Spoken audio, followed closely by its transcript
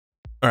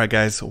Alright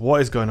guys,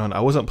 what is going on? I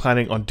wasn't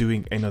planning on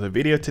doing another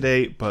video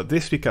today, but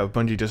this week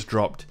Bungie just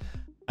dropped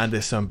and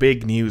there's some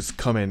big news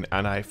coming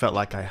and I felt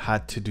like I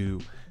had to do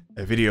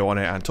a video on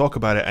it and talk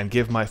about it and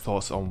give my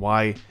thoughts on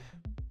why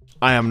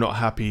I am not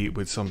happy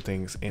with some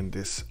things in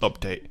this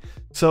update.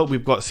 So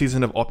we've got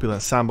Season of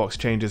Opulence sandbox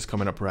changes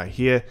coming up right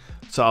here,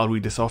 so I'll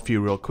read this off for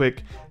you real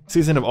quick.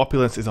 Season of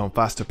Opulence is on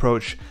fast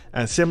approach,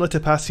 and similar to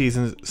past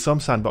seasons, some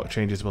sandbox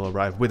changes will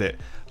arrive with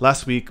it.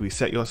 Last week we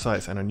set your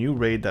sights on a new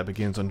raid that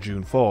begins on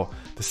June 4,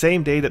 the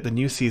same day that the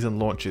new season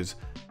launches.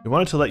 We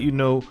wanted to let you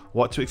know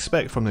what to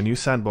expect from the new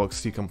sandbox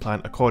so you can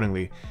plan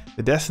accordingly.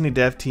 The Destiny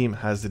dev team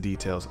has the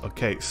details.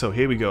 Okay, so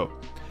here we go.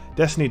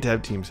 Destiny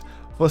dev teams.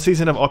 For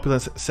Season of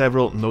Opulence,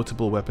 several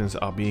notable weapons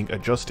are being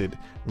adjusted,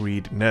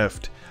 read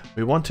nerfed.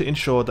 We want to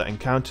ensure that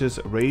encounters,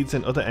 raids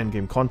and other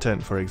endgame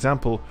content, for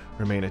example,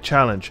 remain a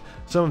challenge.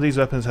 Some of these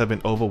weapons have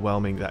been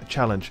overwhelming that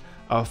challenge.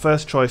 Our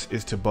first choice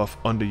is to buff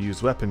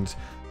underused weapons,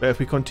 but if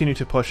we continue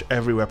to push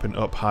every weapon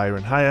up higher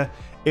and higher,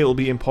 it will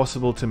be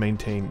impossible to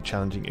maintain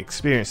challenging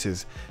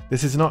experiences.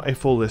 This is not a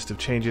full list of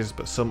changes,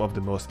 but some of the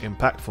most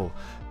impactful.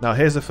 Now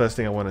here's the first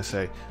thing I want to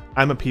say.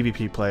 I'm a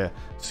PvP player,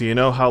 so you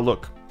know how,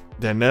 look,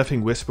 they're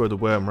nerfing Whisper of the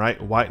Worm,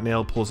 right? White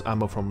Nail pulls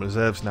ammo from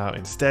reserves now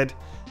instead,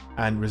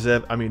 and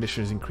reserve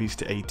ammunition is increased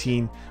to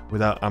 18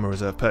 without ammo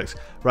reserve perks.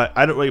 Right,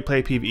 I don't really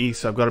play PvE,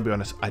 so I've got to be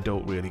honest, I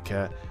don't really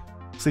care.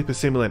 Sleeper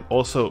Simulant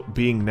also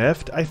being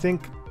nerfed, I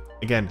think.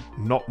 Again,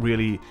 not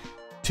really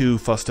too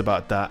fussed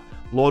about that.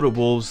 Lord of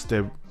Wolves,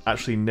 they're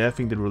actually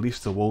nerfing the Release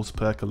the Wolves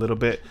perk a little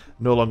bit.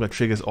 No longer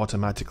triggers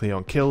automatically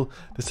on kill.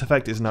 This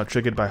effect is now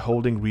triggered by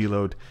holding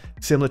reload,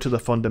 similar to the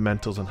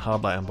fundamentals on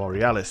Hardlight and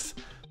Borealis.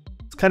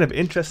 It's kind of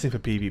interesting for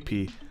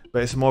PvP,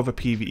 but it's more of a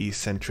PvE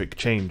centric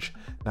change.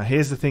 Now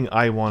here's the thing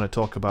I want to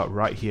talk about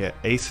right here,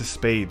 Ace of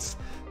Spades.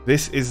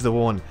 This is the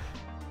one.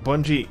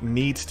 Bungie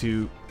needs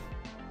to,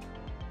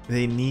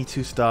 they need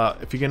to start,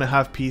 if you're going to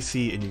have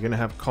PC and you're going to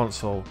have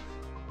console,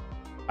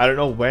 I don't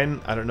know when,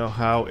 I don't know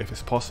how, if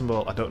it's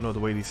possible, I don't know the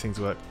way these things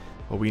work,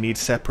 but we need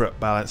separate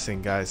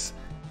balancing, guys.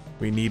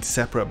 We need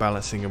separate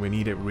balancing and we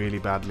need it really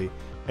badly.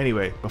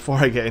 Anyway, before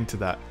I get into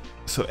that,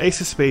 so Ace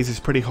of Spades is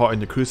pretty hot in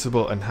the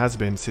Crucible and has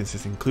been since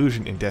its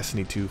inclusion in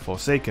Destiny 2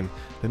 Forsaken.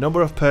 The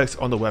number of perks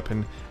on the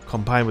weapon,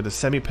 combined with the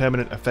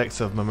semi-permanent effects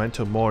of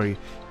Memento Mori,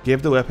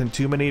 give the weapon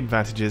too many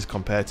advantages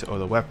compared to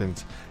other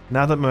weapons.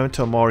 Now that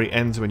Memento Mori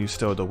ends when you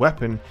stow the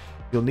weapon,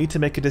 you'll need to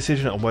make a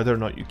decision on whether or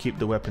not you keep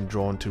the weapon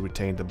drawn to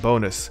retain the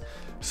bonus.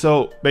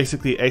 So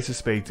basically Ace of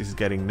Spades is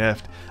getting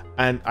nerfed,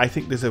 and I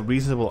think there's a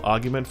reasonable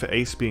argument for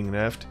Ace being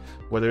nerfed,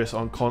 whether it's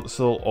on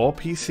console or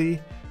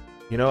PC.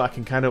 You know, I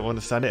can kind of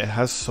understand it. It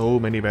has so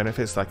many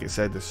benefits, like I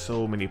said, there's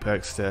so many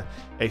perks to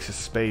Ace of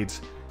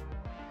Spades.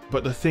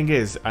 But the thing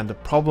is, and the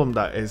problem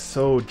that is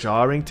so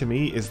jarring to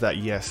me is that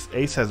yes,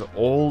 Ace has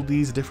all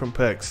these different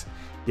perks,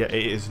 yet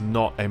it is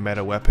not a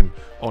meta weapon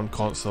on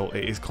console.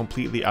 It is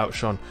completely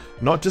outshone,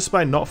 not just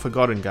by Not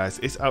Forgotten, guys,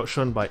 it's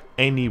outshone by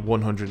any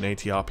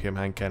 180 RPM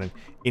hand cannon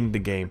in the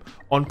game.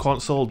 On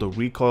console, the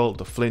recoil,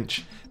 the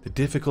flinch, the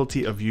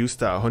difficulty of use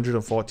that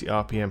 140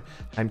 RPM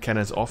hand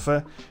cannons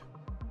offer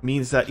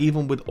means that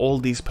even with all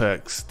these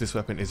perks, this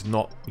weapon is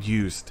not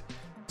used.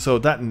 So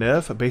that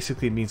nerf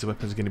basically means the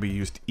weapon is going to be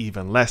used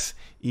even less,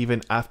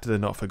 even after the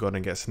Not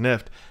Forgotten gets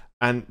nerfed.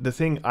 And the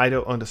thing I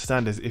don't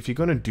understand is, if you're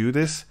going to do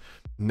this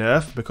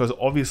nerf, because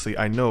obviously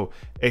I know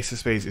Ace of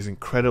Spades is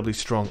incredibly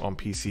strong on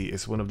PC,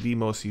 it's one of the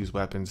most used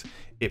weapons,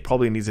 it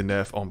probably needs a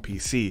nerf on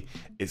PC.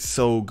 It's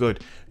so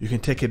good. You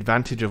can take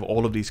advantage of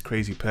all of these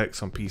crazy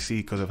perks on PC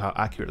because of how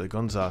accurate the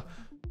guns are.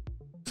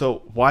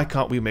 So why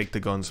can't we make the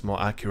guns more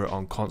accurate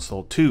on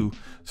console too,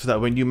 so that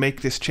when you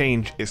make this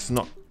change, it's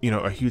not, you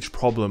know, a huge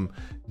problem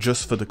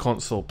just for the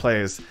console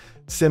players.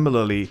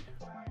 Similarly,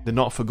 the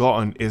Not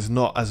Forgotten is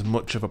not as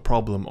much of a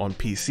problem on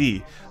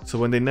PC. So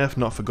when they nerf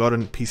Not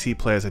Forgotten, PC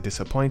players are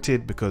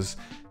disappointed because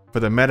for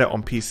the meta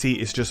on PC,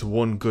 it's just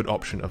one good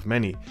option of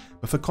many.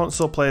 But for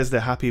console players, they're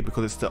happy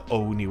because it's the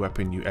only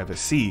weapon you ever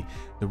see.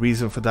 The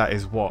reason for that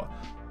is what?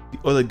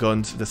 The other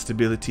guns, the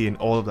stability and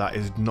all of that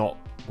is not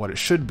what it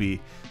should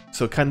be.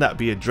 So can that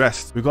be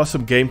addressed? We've got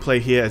some gameplay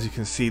here, as you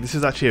can see. This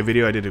is actually a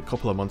video I did a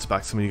couple of months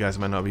back. Some of you guys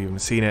might not have even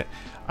seen it.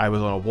 I was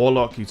on a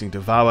Warlock using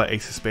Devour,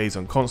 Ace of Spades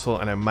on console,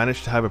 and I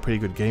managed to have a pretty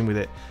good game with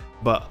it.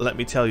 But let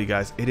me tell you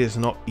guys, it is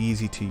not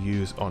easy to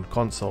use on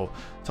console.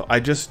 So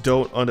I just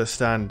don't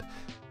understand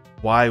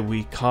why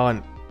we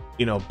can't,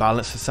 you know,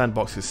 balance the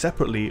sandboxes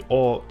separately,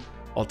 or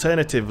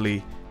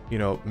alternatively, you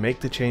know,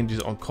 make the changes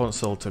on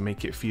console to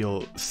make it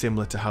feel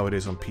similar to how it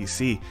is on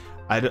PC.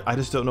 I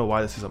just don't know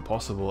why this isn't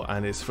possible,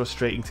 and it's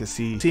frustrating to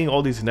seeing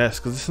all these nerfs,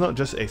 because it's not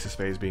just Ace of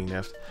Spades being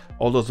nerfed.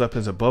 All those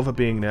weapons above are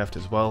being nerfed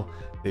as well.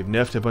 They've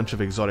nerfed a bunch of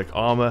exotic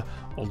armor,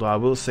 although I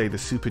will say the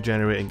super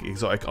generating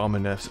exotic armor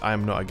nerfs,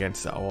 I'm not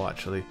against at all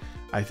actually.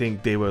 I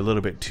think they were a little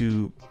bit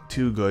too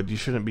good. You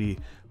shouldn't be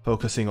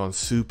focusing on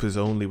supers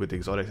only with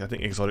exotics. I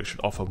think exotics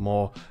should offer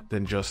more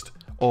than just,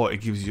 oh,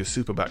 it gives you a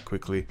super back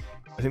quickly.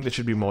 I think they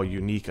should be more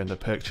unique and the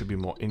perks should be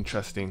more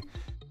interesting.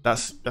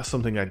 That's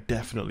something I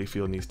definitely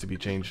feel needs to be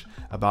changed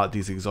about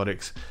these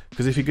exotics.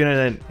 Because if you're gonna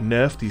then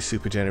nerf these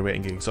super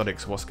generating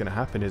exotics, what's gonna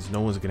happen is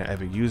no one's gonna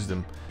ever use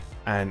them.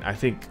 And I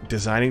think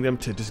designing them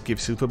to just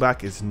give super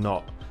back is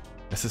not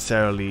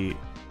necessarily,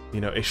 you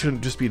know, it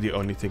shouldn't just be the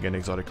only thing an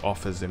exotic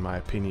offers, in my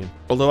opinion.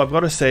 Although I've got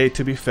to say,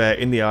 to be fair,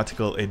 in the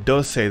article it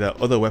does say that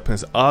other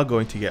weapons are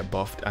going to get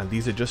buffed, and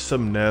these are just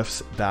some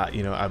nerfs that,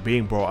 you know, are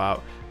being brought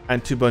out.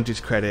 And to Bungie's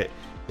credit,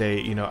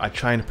 they, you know, are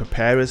trying to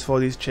prepare us for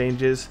these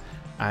changes,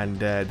 and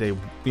they,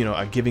 you know,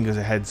 are giving us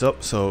a heads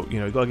up. So, you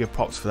know, you gotta give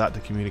props for that. The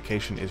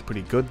communication is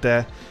pretty good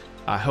there.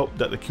 I hope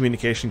that the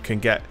communication can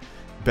get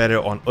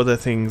better on other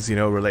things, you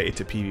know, related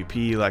to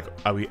PvP. Like,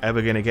 are we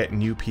ever going to get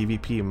new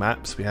PvP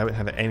maps? We haven't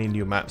had any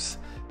new maps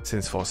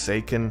since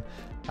Forsaken.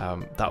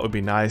 That would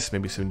be nice.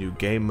 Maybe some new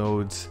game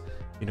modes,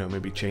 you know,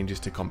 maybe changes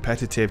to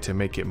competitive to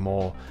make it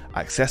more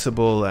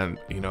accessible and,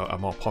 you know, a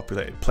more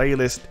populated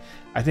playlist.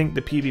 I think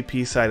the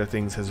PvP side of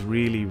things has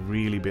really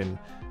been,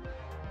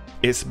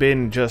 it's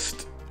been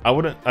just, I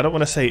don't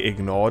want to say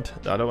ignored.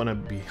 I don't want to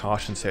be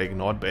harsh and say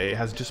ignored, but it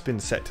has just been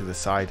set to the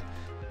side.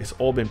 It's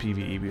all been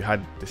PvE. We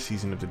had the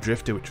season of the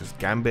Drifter, which was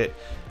Gambit.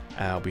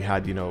 We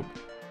had, you know,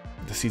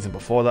 the season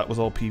before that was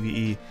all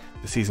PvE.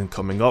 The season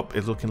coming up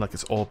is looking like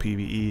it's all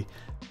PvE.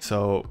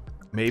 So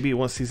maybe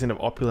once season of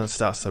Opulence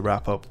starts to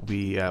wrap up,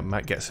 we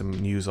might get some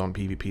news on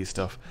PvP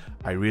stuff.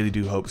 I really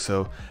do hope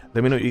so.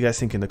 Let me know what you guys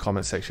think in the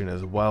comment section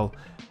as well.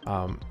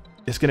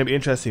 It's going to be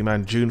interesting,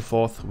 man. June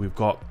 4th, we've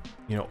got,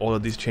 you know, all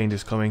of these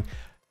changes coming.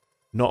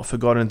 Not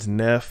Forgotten's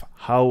nerf.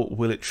 How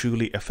will it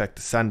truly affect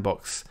the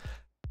sandbox?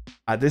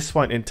 At this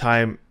point in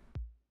time,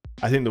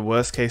 I think the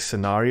worst case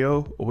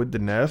scenario with the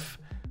nerf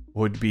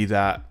would be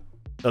that,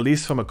 at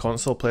least from a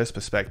console player's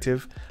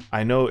perspective,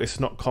 I know it's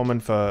not common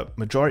for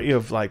majority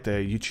of like the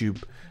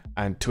YouTube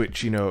and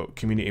Twitch, you know,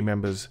 community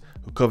members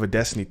who cover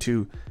Destiny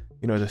 2,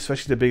 you know,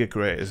 especially the bigger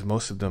creators,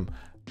 most of them,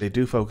 they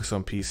do focus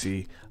on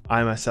PC.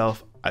 I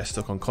myself, I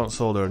stuck on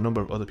console. There are a number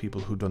of other people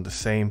who've done the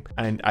same,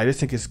 and I just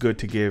think it's good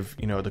to give,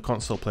 you know, the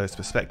console player's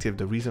perspective.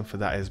 The reason for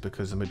that is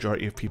because the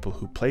majority of people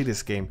who play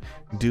this game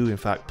do in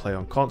fact play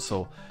on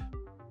console.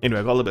 Anyway,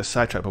 I got a little bit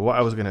sidetracked, but what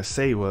I was going to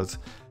say was,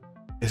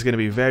 it's going to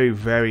be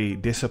very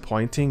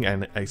disappointing,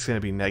 and it's going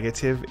to be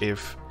negative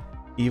if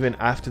even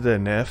after the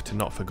nerf to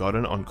Not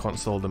Forgotten on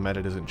console, the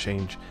meta doesn't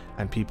change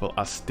and people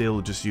are still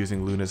just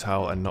using Luna's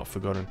Howl and Not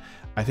Forgotten.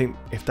 I think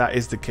if that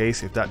is the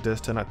case, if that does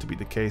turn out to be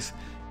the case,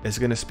 it's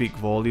going to speak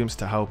volumes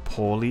to how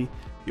poorly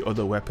the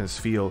other weapons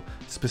feel.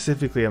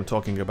 Specifically, I'm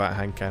talking about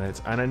hand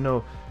cannons, and I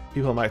know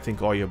people might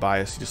think, oh, you're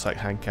biased, you just like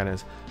hand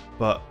cannons,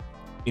 but,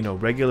 you know,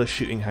 regular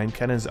shooting hand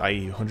cannons,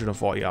 i.e.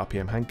 140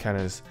 RPM hand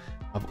cannons,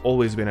 have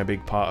always been a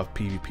big part of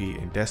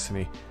PvP in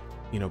Destiny.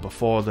 You know,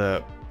 before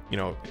the, you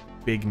know,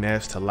 big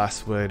nerfs to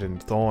Last Word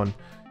and Thorn,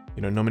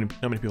 you know, not many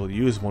people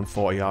use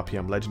 140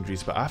 RPM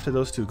legendaries, but after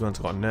those two guns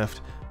got nerfed,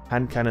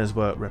 hand cannons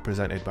were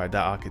represented by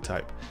that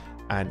archetype.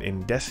 And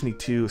in Destiny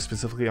 2,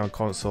 specifically on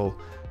console,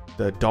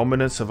 the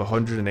dominance of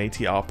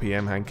 180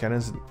 RPM hand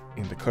cannons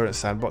in the current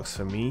sandbox,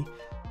 for me,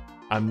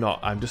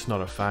 I'm just not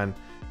a fan.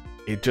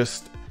 It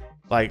just,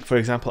 like, for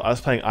example, I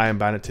was playing Iron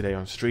Banner today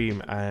on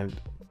stream, and,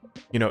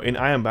 you know, in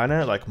Iron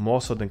Banner, like,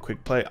 more so than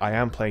quick play, I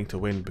am playing to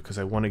win because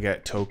I want to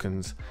get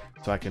tokens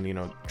so I can, you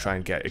know, try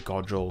and get a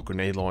god roll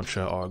grenade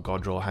launcher or a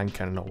god roll hand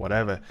cannon or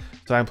whatever.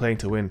 So I'm playing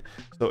to win.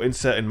 So in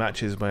certain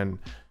matches when,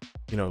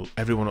 you know,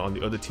 everyone on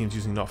the other team's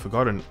using Not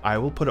Forgotten, I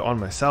will put it on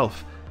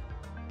myself.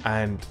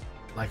 And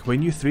like,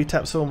 when you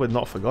 3-tap someone with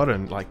Not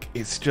Forgotten, like,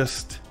 it's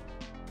just,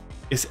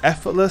 it's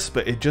effortless,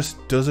 but it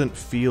just doesn't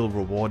feel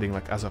rewarding.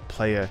 Like, as a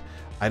player,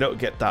 I don't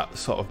get that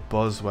sort of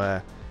buzz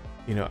where,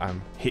 you know,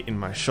 I'm hitting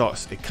my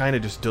shots. It kind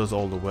of just does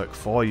all the work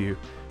for you,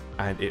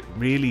 and it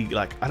really,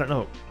 like, I don't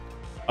know,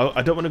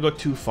 I don't want to go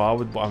too far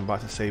with what I'm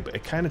about to say, but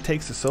it kind of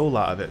takes the soul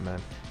out of it, man.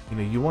 You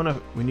know, you want to,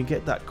 when you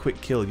get that quick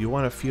kill, you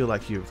want to feel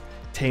like you've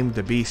tamed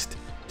the beast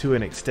to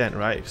an extent,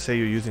 right? Say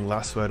you're using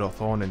Last Word or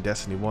Thorn in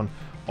Destiny 1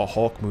 or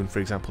Hawkmoon, for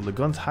example. The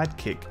guns had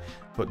kick,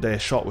 but their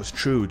shot was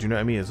true. Do you know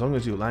what I mean? As long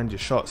as you land your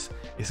shots,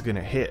 it's going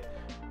to hit,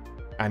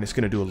 and it's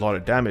going to do a lot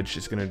of damage.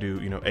 It's going to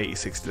do, you know,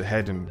 86 to the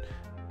head and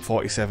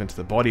 47 to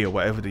the body, or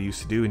whatever they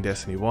used to do in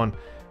Destiny 1,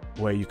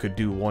 where you could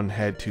do 1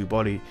 head, 2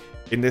 body.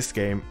 In this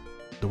game,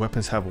 the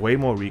weapons have way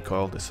more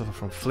recoil, they suffer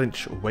from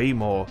flinch way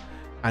more,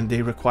 and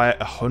they require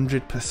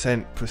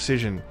 100%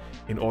 precision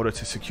in order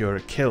to secure a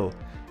kill.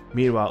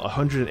 Meanwhile,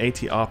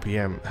 180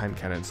 RPM hand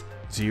cannons,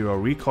 0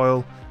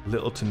 recoil,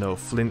 little to no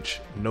flinch,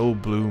 no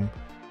bloom,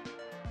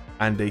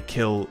 and they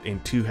kill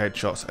in 2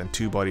 headshots and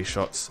 2 body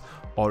shots,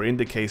 or in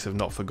the case of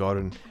Not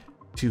Forgotten,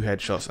 2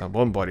 headshots and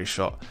 1 body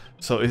shot.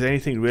 So is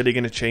anything really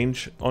going to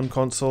change on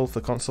console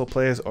for console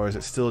players, or is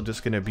it still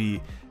just going to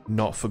be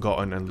Not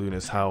Forgotten and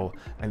Luna's Howl?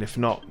 And if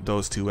not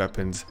those 2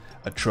 weapons,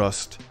 a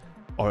Trust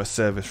or a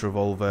Service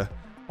Revolver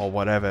or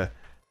whatever.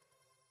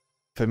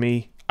 For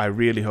me, I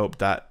really hope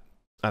that,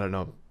 I don't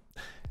know,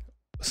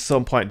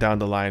 some point down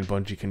the line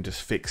Bungie can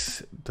just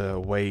fix the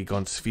way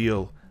guns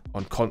feel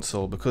on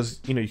console,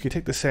 because, you know, you can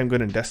take the same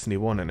gun in Destiny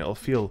 1 and it'll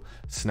feel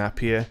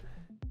snappier,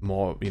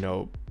 more, you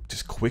know,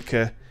 just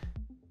quicker,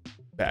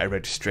 better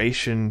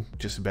registration,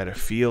 just a better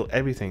feel,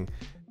 everything.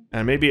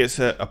 And maybe it's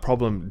a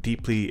problem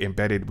deeply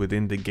embedded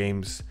within the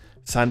game's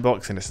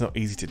sandbox and it's not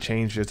easy to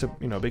change. There's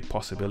a big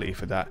possibility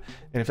for that.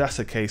 And if that's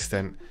the case,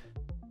 then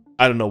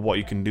I don't know what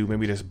you can do.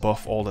 Maybe just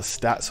buff all the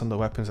stats on the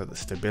weapons, like the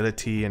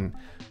stability, and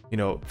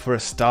for a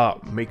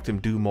start, make them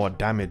do more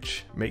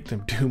damage.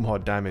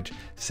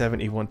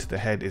 71 to the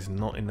head is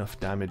not enough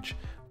damage.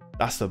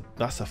 That's the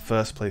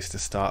first place to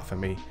start for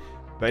me.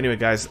 But anyway,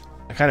 guys,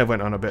 I kind of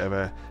went on a bit of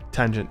a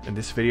tangent in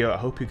this video. I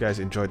hope you guys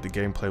enjoyed the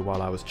gameplay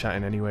while I was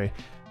chatting anyway.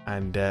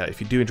 And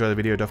if you do enjoy the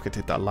video, don't forget to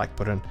hit that like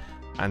button.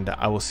 And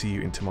I will see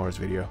you in tomorrow's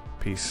video.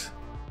 Peace.